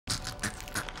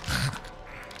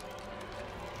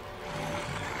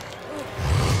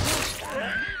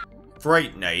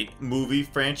Fright Night movie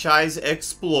franchise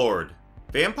explored.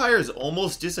 Vampires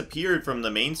almost disappeared from the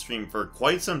mainstream for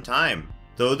quite some time,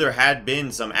 though there had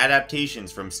been some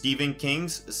adaptations from Stephen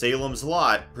King's Salem's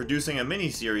Lot producing a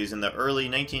miniseries in the early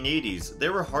 1980s.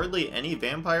 There were hardly any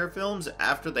vampire films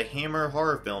after the Hammer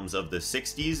horror films of the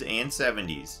 60s and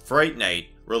 70s. Fright Night,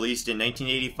 released in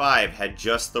 1985, had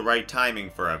just the right timing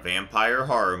for a vampire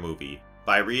horror movie,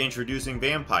 by reintroducing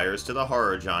vampires to the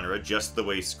horror genre just the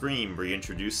way Scream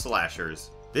reintroduced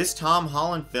slashers. This Tom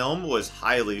Holland film was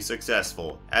highly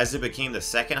successful, as it became the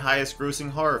second highest grossing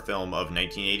horror film of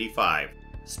 1985,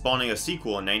 spawning a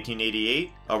sequel in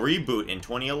 1988, a reboot in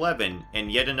 2011,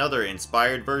 and yet another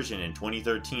inspired version in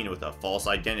 2013 with a false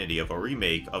identity of a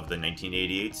remake of the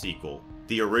 1988 sequel.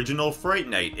 The original Fright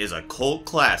Night is a cult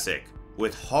classic,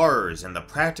 with horrors and the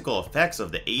practical effects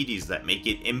of the 80s that make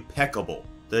it impeccable.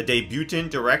 The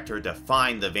debutant director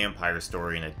defined the vampire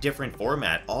story in a different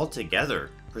format altogether,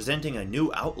 presenting a new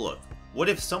outlook. What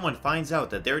if someone finds out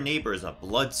that their neighbor is a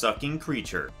blood-sucking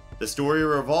creature? The story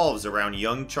revolves around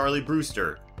young Charlie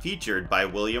Brewster, featured by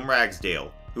William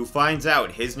Ragsdale, who finds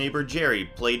out his neighbor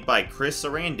Jerry, played by Chris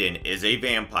Sarandon, is a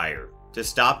vampire. To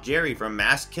stop Jerry from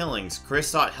mass killings, Chris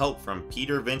sought help from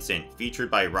Peter Vincent, featured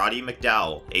by Roddy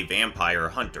McDowall, a vampire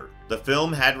hunter. The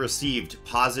film had received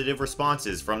positive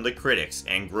responses from the critics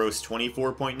and grossed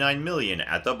 $24.9 million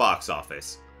at the box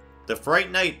office. The Fright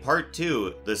Night Part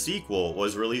 2, the sequel,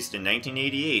 was released in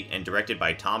 1988 and directed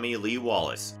by Tommy Lee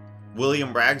Wallace.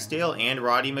 William Ragsdale and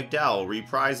Roddy McDowall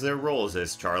reprised their roles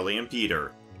as Charlie and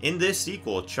Peter. In this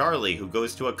sequel, Charlie, who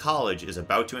goes to a college, is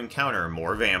about to encounter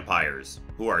more vampires,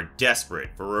 who are desperate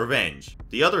for revenge.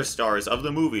 The other stars of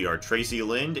the movie are Tracy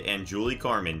Lind and Julie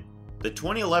Carmen. The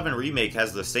 2011 remake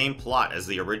has the same plot as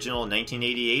the original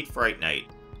 1988 Fright Night,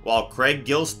 while Craig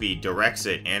Gillespie directs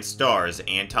it and stars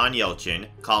Anton Yelchin,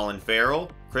 Colin Farrell,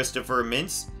 Christopher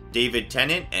Mintz, David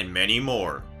Tennant, and many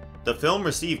more. The film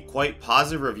received quite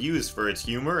positive reviews for its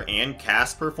humor and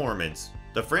cast performance.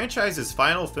 The franchise's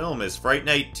final film is Fright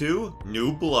Night 2: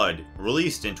 New Blood,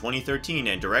 released in 2013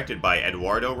 and directed by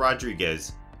Eduardo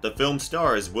Rodriguez. The film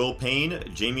stars Will Payne,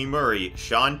 Jamie Murray,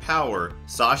 Sean Power,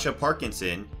 Sasha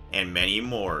Parkinson, and many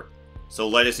more. So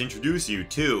let us introduce you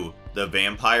to the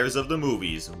vampires of the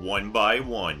movies, one by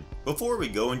one. Before we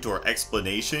go into our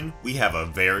explanation, we have a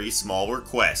very small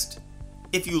request.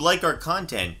 If you like our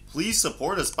content, please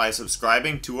support us by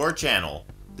subscribing to our channel.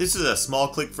 This is a small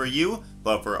click for you,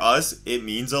 but for us, it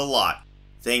means a lot.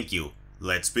 Thank you.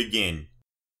 Let's begin.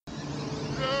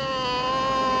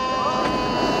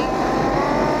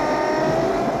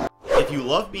 If you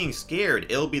love being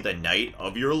scared, it'll be the night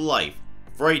of your life.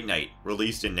 Fright Night,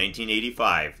 released in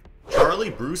 1985. Charlie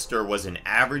Brewster was an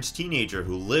average teenager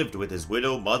who lived with his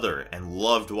widowed mother and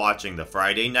loved watching the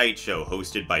Friday night show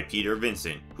hosted by Peter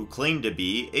Vincent, who claimed to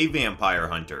be a vampire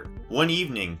hunter. One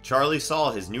evening, Charlie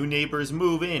saw his new neighbors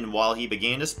move in while he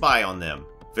began to spy on them.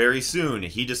 Very soon,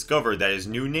 he discovered that his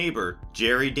new neighbor,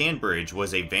 Jerry Danbridge,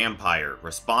 was a vampire,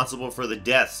 responsible for the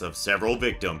deaths of several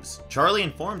victims. Charlie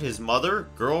informed his mother,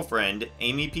 girlfriend,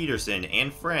 Amy Peterson,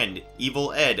 and friend,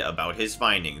 Evil Ed, about his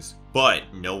findings. But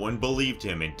no one believed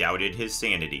him and doubted his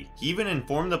sanity. He even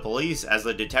informed the police as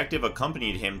the detective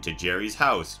accompanied him to Jerry's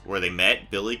house, where they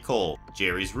met Billy Cole,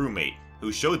 Jerry's roommate,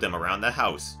 who showed them around the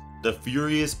house. The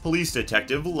furious police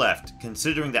detective left,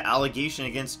 considering the allegation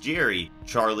against Jerry,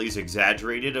 Charlie's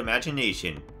exaggerated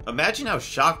imagination. Imagine how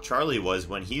shocked Charlie was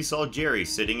when he saw Jerry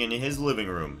sitting in his living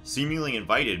room, seemingly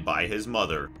invited by his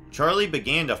mother. Charlie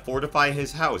began to fortify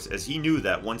his house as he knew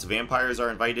that once vampires are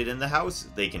invited in the house,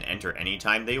 they can enter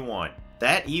anytime they want.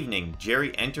 That evening,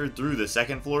 Jerry entered through the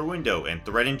second floor window and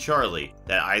threatened Charlie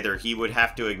that either he would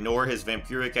have to ignore his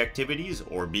vampiric activities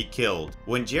or be killed.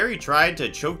 When Jerry tried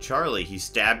to choke Charlie, he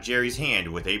stabbed Jerry's hand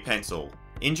with a pencil.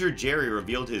 Injured Jerry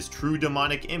revealed his true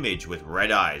demonic image with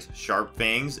red eyes, sharp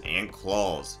fangs, and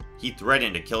claws. He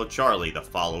threatened to kill Charlie the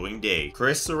following day.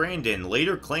 Chris Sarandon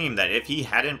later claimed that if he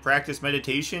hadn't practiced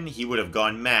meditation, he would have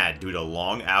gone mad due to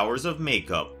long hours of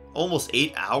makeup. Almost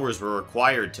 8 hours were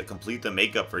required to complete the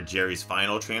makeup for Jerry's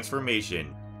final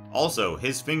transformation. Also,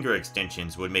 his finger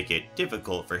extensions would make it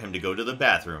difficult for him to go to the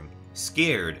bathroom.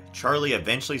 Scared, Charlie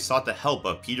eventually sought the help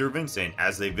of Peter Vincent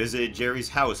as they visited Jerry's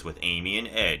house with Amy and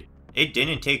Ed. It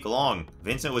didn't take long.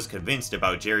 Vincent was convinced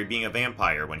about Jerry being a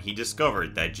vampire when he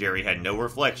discovered that Jerry had no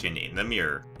reflection in the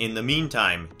mirror. In the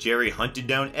meantime, Jerry hunted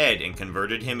down Ed and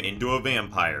converted him into a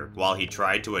vampire while he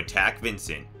tried to attack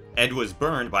Vincent. Ed was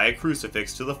burned by a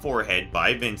crucifix to the forehead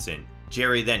by Vincent.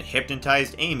 Jerry then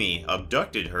hypnotized Amy,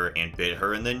 abducted her, and bit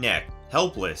her in the neck.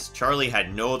 Helpless, Charlie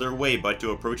had no other way but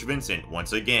to approach Vincent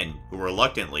once again, who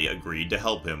reluctantly agreed to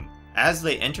help him. As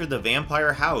they enter the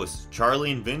vampire house,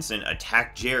 Charlie and Vincent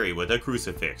attack Jerry with a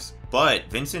crucifix. But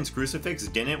Vincent's crucifix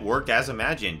didn't work as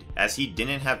imagined, as he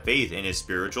didn't have faith in his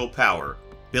spiritual power.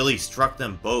 Billy struck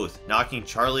them both, knocking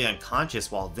Charlie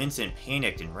unconscious while Vincent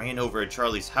panicked and ran over to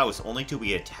Charlie's house only to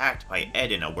be attacked by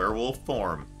Ed in a werewolf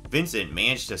form. Vincent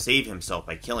managed to save himself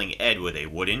by killing Ed with a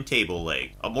wooden table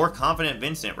leg. A more confident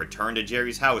Vincent returned to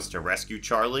Jerry's house to rescue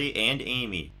Charlie and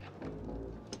Amy.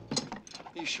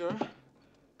 You sure?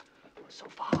 So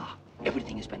far,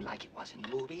 everything has been like it was in the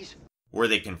movies. Where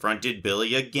they confronted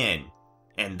Billy again.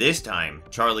 And this time,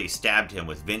 Charlie stabbed him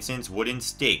with Vincent's wooden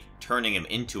stake, turning him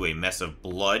into a mess of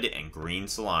blood and green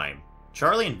slime.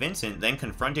 Charlie and Vincent then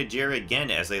confronted Jerry again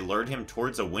as they lured him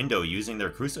towards a window using their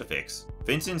crucifix.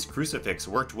 Vincent's crucifix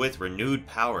worked with renewed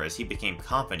power as he became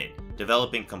confident,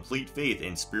 developing complete faith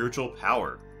in spiritual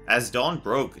power. As dawn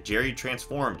broke, Jerry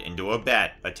transformed into a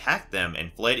bat, attacked them,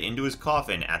 and fled into his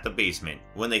coffin at the basement.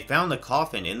 When they found the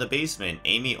coffin in the basement,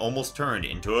 Amy almost turned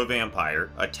into a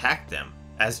vampire, attacked them.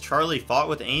 As Charlie fought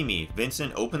with Amy,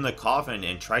 Vincent opened the coffin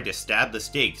and tried to stab the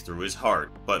stake through his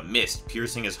heart, but missed,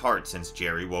 piercing his heart since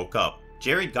Jerry woke up.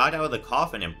 Jerry got out of the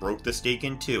coffin and broke the stake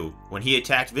in two. When he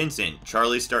attacked Vincent,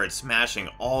 Charlie started smashing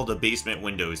all the basement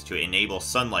windows to enable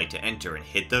sunlight to enter and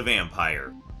hit the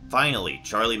vampire. Finally,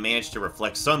 Charlie managed to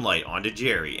reflect sunlight onto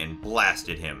Jerry and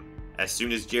blasted him. As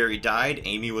soon as Jerry died,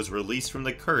 Amy was released from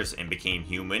the curse and became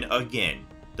human again.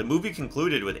 The movie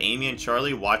concluded with Amy and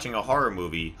Charlie watching a horror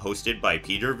movie hosted by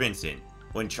Peter Vincent.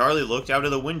 When Charlie looked out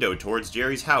of the window towards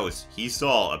Jerry's house, he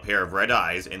saw a pair of red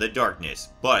eyes in the darkness,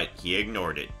 but he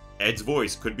ignored it. Ed's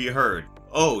voice could be heard.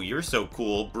 "Oh, you're so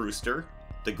cool, Brewster."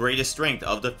 The greatest strength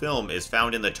of the film is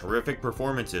found in the terrific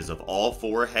performances of all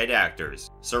four head actors.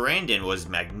 Sarandon was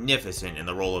magnificent in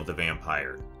the role of the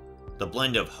vampire. The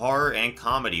blend of horror and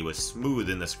comedy was smooth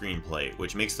in the screenplay,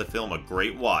 which makes the film a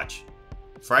great watch.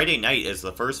 Friday Night is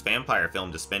the first vampire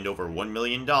film to spend over $1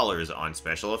 million on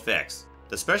special effects.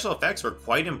 The special effects were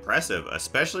quite impressive,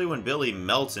 especially when Billy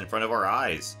melts in front of our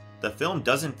eyes. The film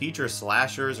doesn't feature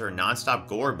slashers or non-stop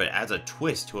gore, but adds a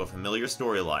twist to a familiar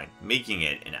storyline, making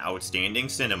it an outstanding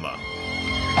cinema.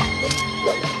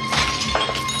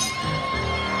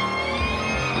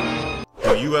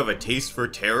 Do you have a taste for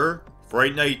terror?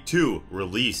 Fright Night 2,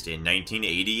 released in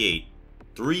 1988.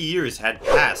 3 years had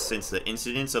passed since the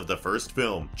incidents of the first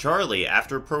film. Charlie,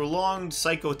 after prolonged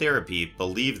psychotherapy,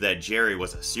 believed that Jerry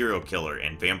was a serial killer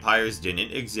and vampires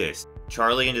didn't exist.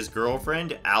 Charlie and his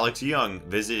girlfriend, Alex Young,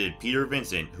 visited Peter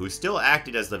Vincent, who still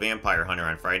acted as the vampire hunter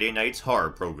on Friday Night's horror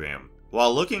program.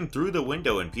 While looking through the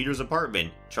window in Peter's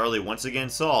apartment, Charlie once again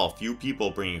saw a few people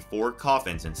bringing 4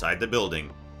 coffins inside the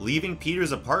building. Leaving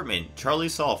Peter's apartment, Charlie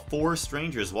saw 4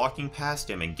 strangers walking past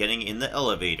him and getting in the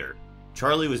elevator.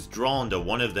 Charlie was drawn to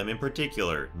one of them in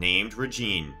particular, named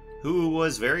Regine, who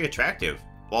was very attractive.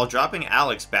 While dropping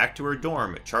Alex back to her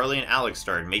dorm, Charlie and Alex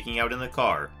started making out in the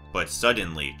car. But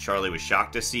suddenly, Charlie was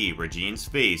shocked to see Regine's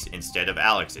face instead of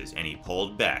Alex's, and he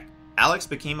pulled back. Alex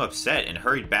became upset and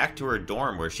hurried back to her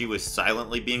dorm where she was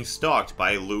silently being stalked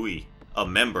by Louis, a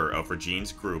member of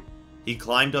Regine's group. He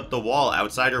climbed up the wall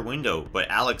outside her window, but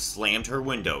Alex slammed her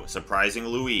window, surprising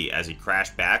Louis as he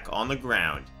crashed back on the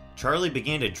ground. Charlie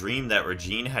began to dream that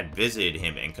Regine had visited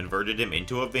him and converted him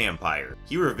into a vampire.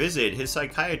 He revisited his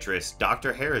psychiatrist,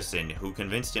 Dr. Harrison, who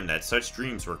convinced him that such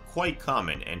dreams were quite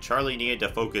common and Charlie needed to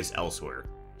focus elsewhere.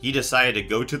 He decided to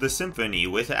go to the symphony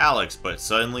with Alex, but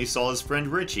suddenly saw his friend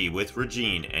Richie with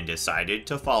Regine and decided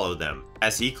to follow them.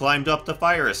 As he climbed up the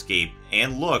fire escape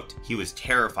and looked, he was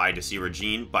terrified to see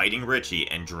Regine biting Richie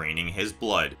and draining his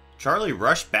blood. Charlie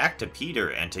rushed back to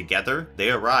Peter and together, they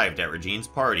arrived at Regine's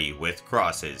party with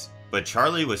crosses. But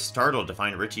Charlie was startled to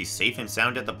find Richie safe and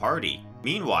sound at the party.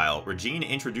 Meanwhile, Regine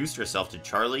introduced herself to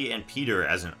Charlie and Peter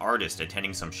as an artist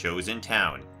attending some shows in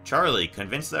town. Charlie,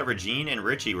 convinced that Regine and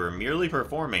Richie were merely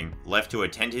performing, left to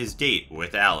attend his date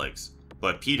with Alex.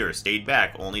 But Peter stayed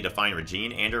back only to find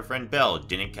Regine and her friend Belle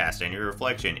didn't cast any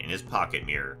reflection in his pocket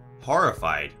mirror.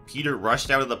 Horrified, Peter rushed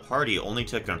out of the party only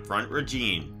to confront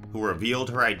Regine, who revealed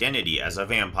her identity as a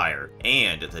vampire,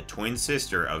 and the twin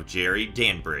sister of Jerry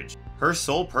Danbridge. Her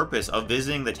sole purpose of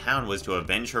visiting the town was to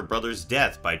avenge her brother's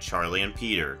death by Charlie and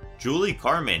Peter. Julie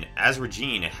Carmen, as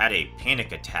Regine, had a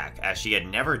panic attack as she had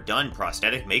never done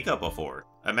prosthetic makeup before.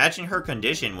 Imagine her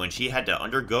condition when she had to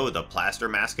undergo the plaster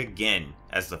mask again,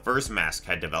 as the first mask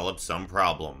had developed some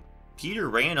problem. Peter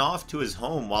ran off to his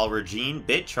home while Regine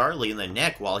bit Charlie in the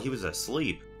neck while he was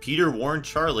asleep. Peter warned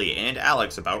Charlie and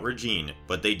Alex about Regine,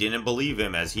 but they didn't believe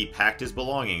him as he packed his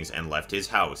belongings and left his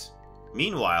house.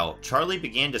 Meanwhile, Charlie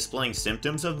began displaying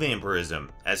symptoms of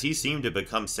vampirism, as he seemed to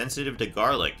become sensitive to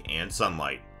garlic and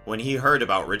sunlight. When he heard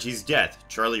about Richie's death,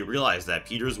 Charlie realized that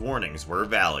Peter's warnings were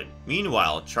valid.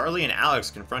 Meanwhile, Charlie and Alex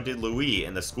confronted Louis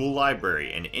in the school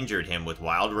library and injured him with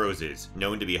wild roses,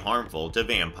 known to be harmful to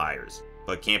vampires.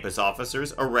 But campus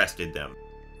officers arrested them.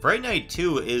 Fright Night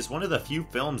 2 is one of the few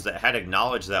films that had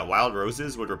acknowledged that wild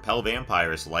roses would repel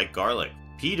vampires like garlic.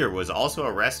 Peter was also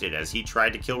arrested as he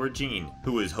tried to kill Regine,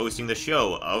 who was hosting the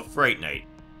show of Fright Night.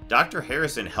 Dr.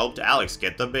 Harrison helped Alex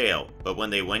get the bail, but when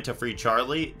they went to free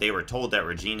Charlie, they were told that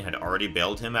Regine had already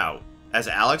bailed him out. As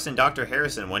Alex and Dr.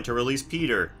 Harrison went to release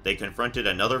Peter, they confronted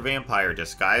another vampire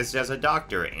disguised as a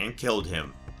doctor and killed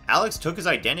him. Alex took his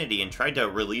identity and tried to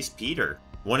release Peter.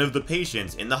 One of the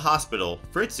patients in the hospital,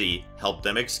 Fritzy, helped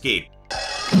them escape.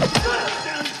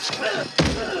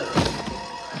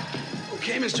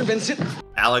 Okay, Mr. Vincent.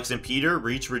 Alex and Peter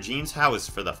reach Regine's house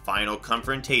for the final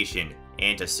confrontation,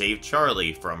 and to save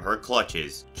Charlie from her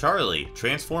clutches. Charlie,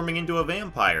 transforming into a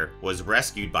vampire, was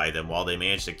rescued by them while they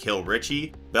managed to kill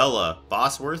Richie, Bella,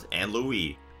 Bosworth, and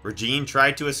Louis. Regine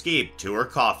tried to escape to her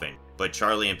coffin, but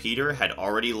Charlie and Peter had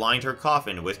already lined her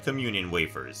coffin with communion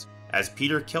wafers, as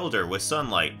Peter killed her with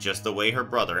sunlight just the way her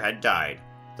brother had died.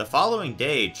 The following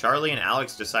day, Charlie and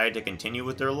Alex decided to continue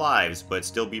with their lives but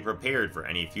still be prepared for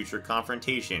any future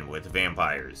confrontation with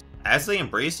vampires. As they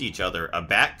embraced each other, a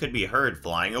bat could be heard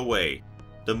flying away.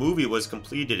 The movie was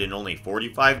completed in only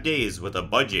 45 days with a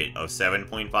budget of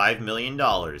 $7.5 million.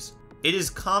 It is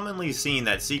commonly seen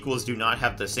that sequels do not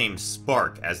have the same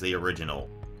spark as the original.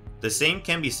 The same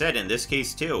can be said in this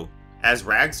case too. As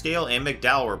Ragsdale and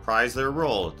McDowall reprise their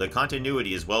role, the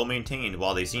continuity is well maintained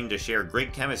while they seem to share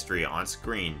great chemistry on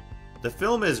screen. The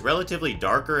film is relatively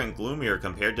darker and gloomier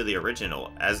compared to the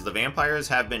original, as the vampires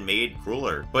have been made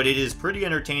crueler, but it is pretty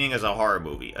entertaining as a horror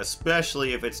movie,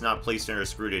 especially if it's not placed under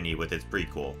scrutiny with its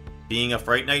prequel. Being a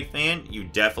Fright Night fan, you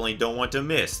definitely don't want to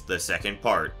miss the second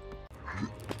part.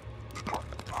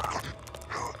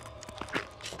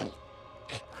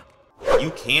 You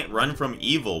can't run from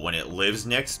evil when it lives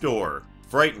next door.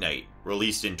 Fright Night,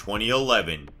 released in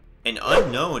 2011. An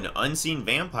unknown, unseen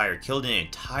vampire killed an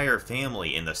entire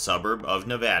family in the suburb of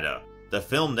Nevada. The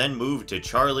film then moved to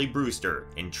Charlie Brewster,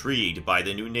 intrigued by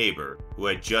the new neighbor, who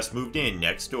had just moved in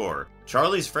next door.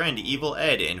 Charlie's friend Evil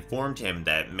Ed informed him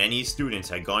that many students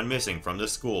had gone missing from the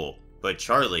school, but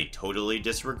Charlie totally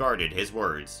disregarded his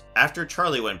words. After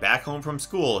Charlie went back home from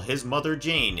school, his mother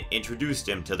Jane introduced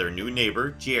him to their new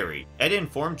neighbor, Jerry. Ed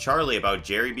informed Charlie about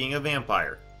Jerry being a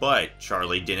vampire, but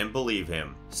Charlie didn't believe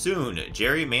him. Soon,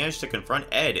 Jerry managed to confront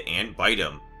Ed and bite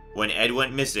him. When Ed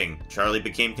went missing, Charlie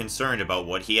became concerned about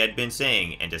what he had been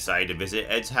saying and decided to visit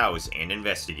Ed's house and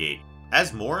investigate.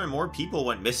 As more and more people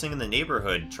went missing in the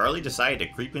neighborhood, Charlie decided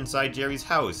to creep inside Jerry's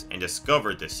house and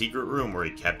discovered the secret room where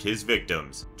he kept his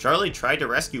victims. Charlie tried to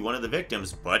rescue one of the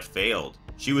victims, but failed.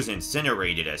 She was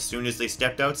incinerated as soon as they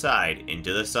stepped outside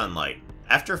into the sunlight.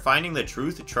 After finding the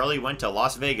truth, Charlie went to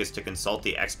Las Vegas to consult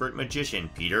the expert magician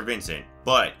Peter Vincent,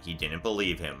 but he didn't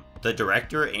believe him. The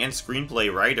director and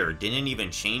screenplay writer didn't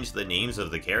even change the names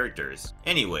of the characters.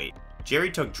 Anyway,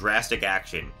 Jerry took drastic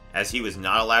action. As he was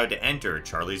not allowed to enter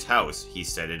Charlie's house, he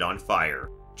set it on fire.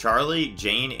 Charlie,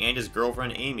 Jane, and his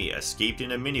girlfriend Amy escaped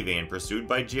in a minivan pursued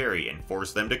by Jerry and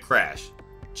forced them to crash.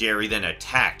 Jerry then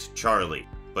attacked Charlie,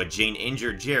 but Jane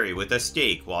injured Jerry with a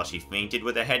stake while she fainted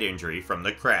with a head injury from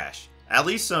the crash. At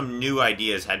least some new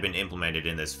ideas had been implemented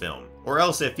in this film, or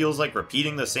else it feels like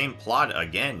repeating the same plot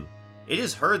again. It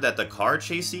is heard that the car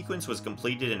chase sequence was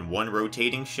completed in one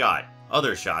rotating shot.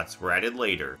 Other shots were added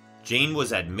later. Jane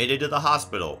was admitted to the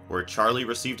hospital, where Charlie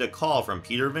received a call from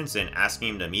Peter Vincent asking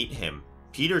him to meet him.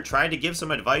 Peter tried to give some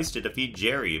advice to defeat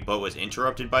Jerry, but was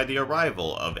interrupted by the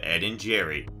arrival of Ed and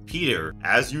Jerry. Peter,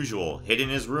 as usual, hid in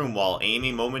his room while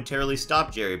Amy momentarily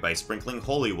stopped Jerry by sprinkling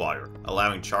holy water,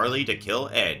 allowing Charlie to kill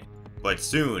Ed. But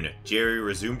soon, Jerry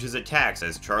resumed his attacks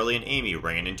as Charlie and Amy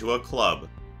ran into a club.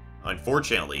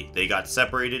 Unfortunately, they got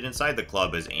separated inside the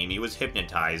club as Amy was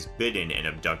hypnotized, bitten, and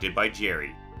abducted by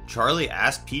Jerry. Charlie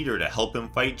asked Peter to help him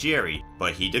fight Jerry,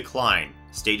 but he declined,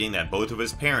 stating that both of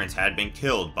his parents had been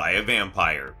killed by a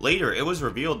vampire. Later, it was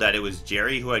revealed that it was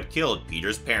Jerry who had killed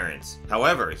Peter's parents.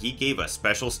 However, he gave a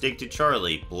special stake to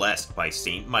Charlie, blessed by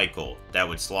Saint Michael, that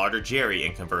would slaughter Jerry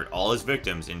and convert all his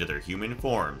victims into their human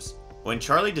forms. When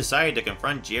Charlie decided to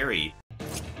confront Jerry,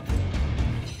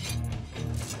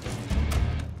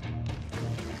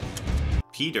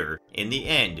 Peter, in the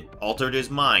end, altered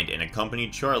his mind and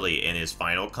accompanied Charlie in his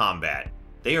final combat.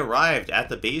 They arrived at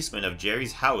the basement of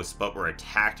Jerry's house but were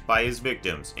attacked by his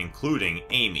victims, including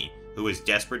Amy, who was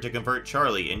desperate to convert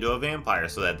Charlie into a vampire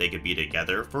so that they could be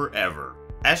together forever.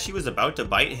 As she was about to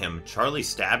bite him, Charlie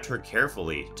stabbed her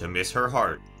carefully to miss her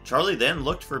heart. Charlie then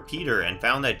looked for Peter and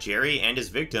found that Jerry and his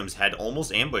victims had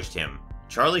almost ambushed him.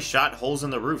 Charlie shot holes in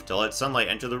the roof to let sunlight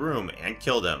enter the room and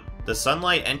kill them. The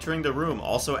sunlight entering the room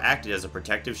also acted as a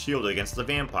protective shield against the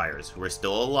vampires, who were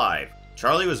still alive.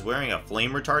 Charlie was wearing a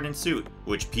flame retardant suit,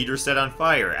 which Peter set on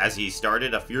fire as he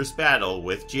started a fierce battle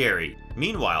with Jerry.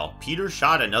 Meanwhile, Peter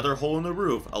shot another hole in the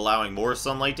roof, allowing more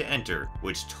sunlight to enter,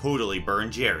 which totally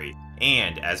burned Jerry.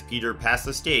 And as Peter passed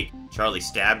the stake, Charlie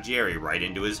stabbed Jerry right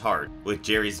into his heart. With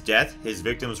Jerry's death, his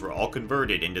victims were all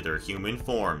converted into their human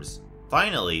forms.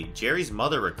 Finally, Jerry's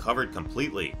mother recovered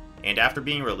completely, and after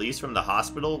being released from the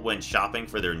hospital, went shopping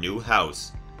for their new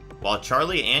house. While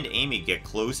Charlie and Amy get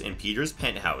close in Peter's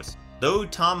penthouse, though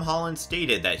Tom Holland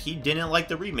stated that he didn't like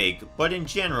the remake, but in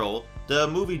general, the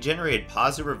movie generated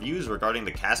positive reviews regarding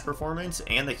the cast performance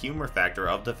and the humor factor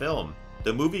of the film.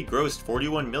 The movie grossed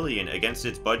 $41 million against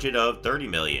its budget of $30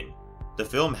 million. The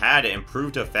film had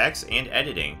improved effects and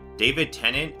editing. David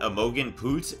Tennant, Imogen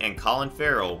Poots, and Colin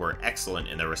Farrell were excellent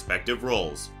in their respective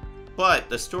roles. But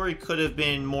the story could have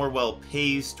been more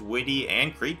well-paced, witty,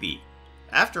 and creepy.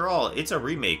 After all, it's a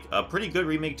remake, a pretty good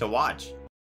remake to watch.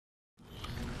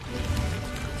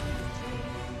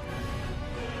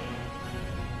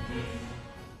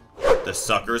 The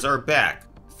suckers are back.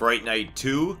 Fright Night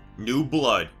 2, New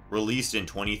Blood, released in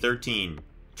 2013.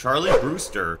 Charlie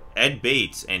Brewster, Ed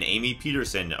Bates, and Amy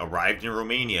Peterson arrived in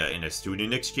Romania in a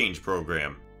student exchange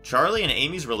program. Charlie and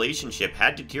Amy's relationship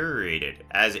had deteriorated,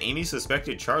 as Amy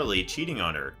suspected Charlie cheating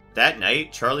on her. That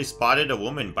night, Charlie spotted a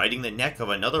woman biting the neck of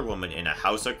another woman in a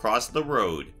house across the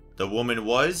road. The woman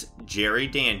was Jerry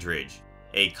Dandridge,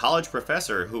 a college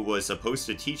professor who was supposed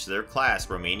to teach their class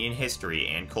Romanian history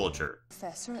and culture.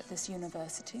 Professor at this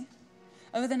university.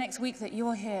 Over the next week that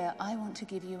you're here, I want to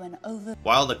give you an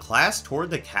While the class toured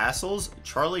the castles,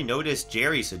 Charlie noticed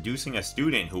Jerry seducing a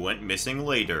student who went missing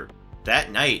later.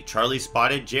 That night, Charlie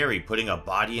spotted Jerry putting a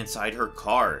body inside her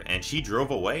car, and she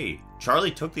drove away.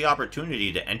 Charlie took the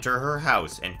opportunity to enter her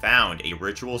house and found a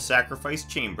ritual sacrifice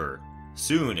chamber.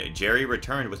 Soon, Jerry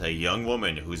returned with a young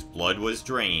woman whose blood was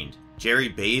drained. Jerry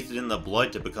bathed in the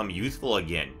blood to become youthful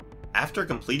again. After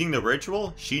completing the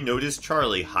ritual, she noticed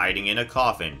Charlie hiding in a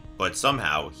coffin, but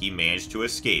somehow he managed to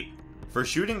escape. For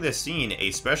shooting this scene,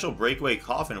 a special breakaway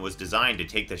coffin was designed to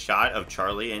take the shot of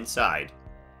Charlie inside.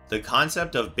 The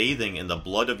concept of bathing in the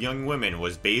blood of young women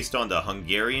was based on the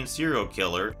Hungarian serial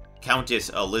killer, Countess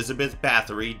Elizabeth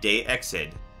Bathory de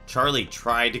Exed. Charlie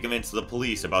tried to convince the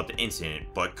police about the incident,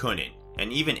 but couldn't,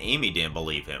 and even Amy didn't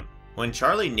believe him. When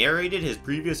Charlie narrated his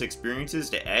previous experiences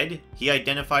to Ed, he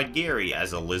identified Gary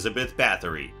as Elizabeth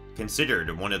Bathory,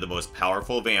 considered one of the most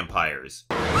powerful vampires.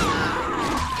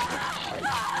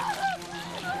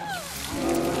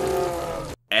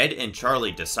 Ed and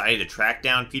Charlie decided to track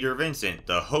down Peter Vincent,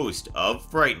 the host of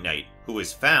Fright Night, who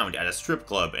was found at a strip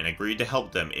club and agreed to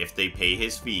help them if they pay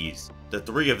his fees. The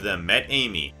three of them met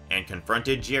Amy and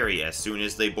confronted Jerry as soon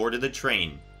as they boarded the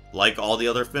train. Like all the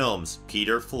other films,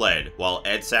 Peter fled, while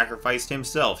Ed sacrificed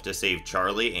himself to save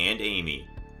Charlie and Amy.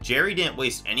 Jerry didn't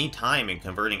waste any time in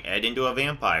converting Ed into a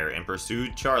vampire and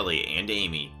pursued Charlie and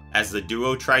Amy. As the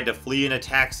duo tried to flee in a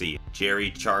taxi,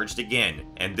 Jerry charged again,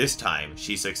 and this time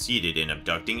she succeeded in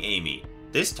abducting Amy.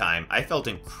 This time, I felt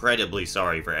incredibly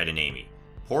sorry for Ed and Amy.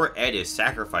 Poor Ed is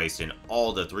sacrificed in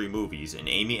all the three movies, and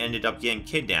Amy ended up getting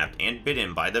kidnapped and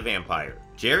bitten by the vampire.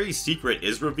 Jerry's secret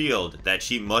is revealed that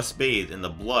she must bathe in the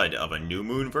blood of a new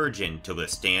moon virgin to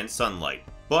withstand sunlight,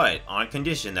 but on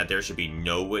condition that there should be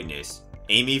no witness.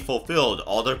 Amy fulfilled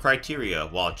all the criteria,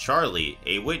 while Charlie,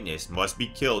 a witness, must be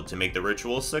killed to make the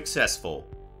ritual successful.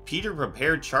 Peter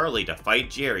prepared Charlie to fight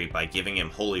Jerry by giving him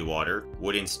holy water,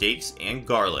 wooden stakes, and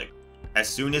garlic. As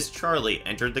soon as Charlie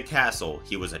entered the castle,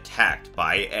 he was attacked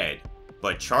by Ed,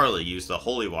 but Charlie used the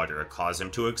holy water to cause him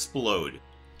to explode.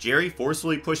 Jerry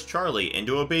forcefully pushed Charlie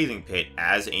into a bathing pit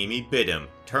as Amy bit him,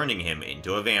 turning him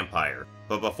into a vampire.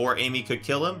 But before Amy could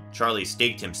kill him, Charlie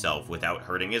staked himself without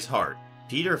hurting his heart.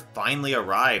 Peter finally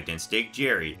arrived and staked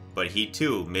Jerry, but he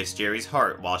too missed Jerry's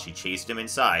heart while she chased him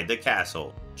inside the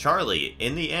castle. Charlie,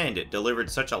 in the end, delivered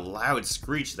such a loud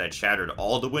screech that shattered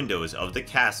all the windows of the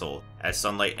castle as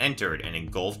sunlight entered and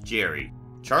engulfed Jerry.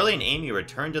 Charlie and Amy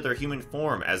returned to their human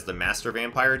form as the master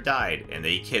vampire died, and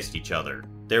they kissed each other.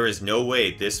 There is no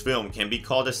way this film can be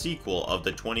called a sequel of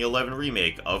the 2011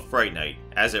 remake of Fright Night,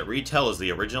 as it retells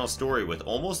the original story with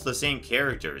almost the same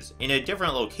characters, in a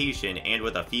different location and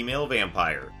with a female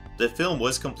vampire. The film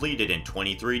was completed in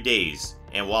 23 days,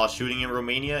 and while shooting in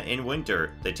Romania in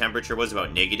winter, the temperature was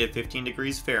about -15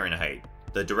 degrees Fahrenheit.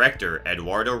 The director,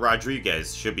 Eduardo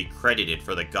Rodriguez, should be credited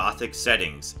for the gothic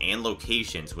settings and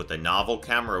locations with the novel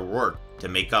camera work to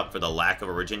make up for the lack of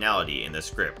originality in the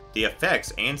script. The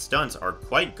effects and stunts are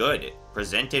quite good,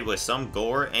 presented with some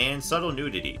gore and subtle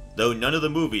nudity. Though none of the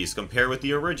movies compare with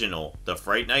the original, the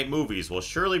Fright Night movies will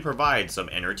surely provide some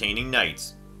entertaining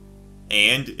nights.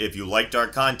 And if you liked our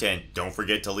content, don't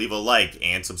forget to leave a like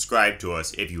and subscribe to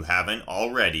us if you haven't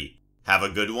already. Have a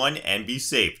good one and be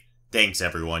safe. Thanks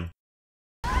everyone.